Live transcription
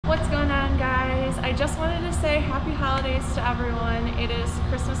What's going on, guys? I just wanted to say happy holidays to everyone. It is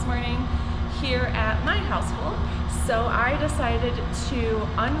Christmas morning here at my household, so I decided to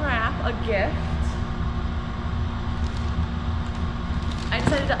unwrap a gift. I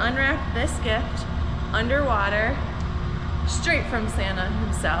decided to unwrap this gift underwater, straight from Santa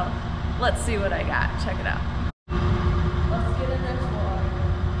himself. Let's see what I got. Check it out. Let's get in this water.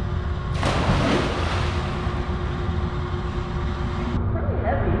 Pretty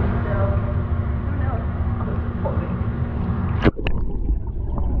heavy still. Who knows? I'm floating.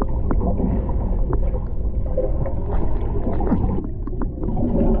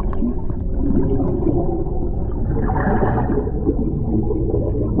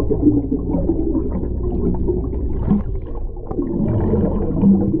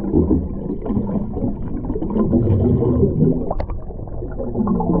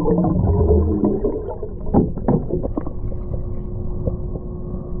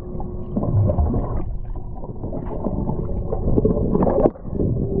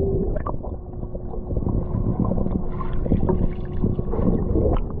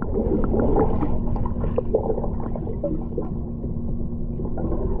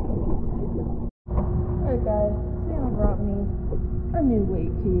 Alright guys, Santa brought me a new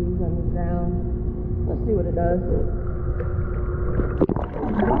weight to use on the ground. Let's see what it does.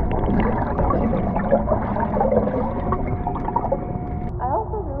 I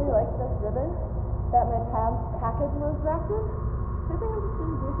also really like this ribbon that my package was wrapped in. So I think I'm just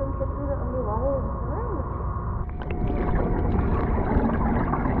going to do some tricks with it underwater and around with it.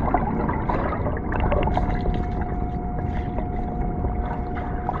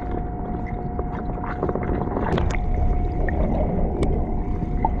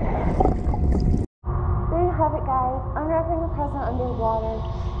 Have it, guys. Unwrapping a present underwater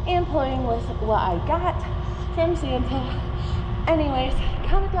and playing with what I got from Santa. Anyways,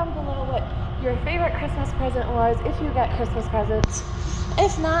 comment down below what your favorite Christmas present was, if you got Christmas presents.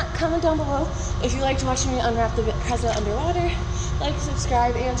 If not, comment down below if you liked watching me unwrap the present underwater. Like,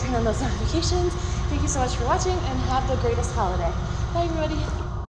 subscribe, and turn on those notifications. Thank you so much for watching, and have the greatest holiday. Bye, everybody.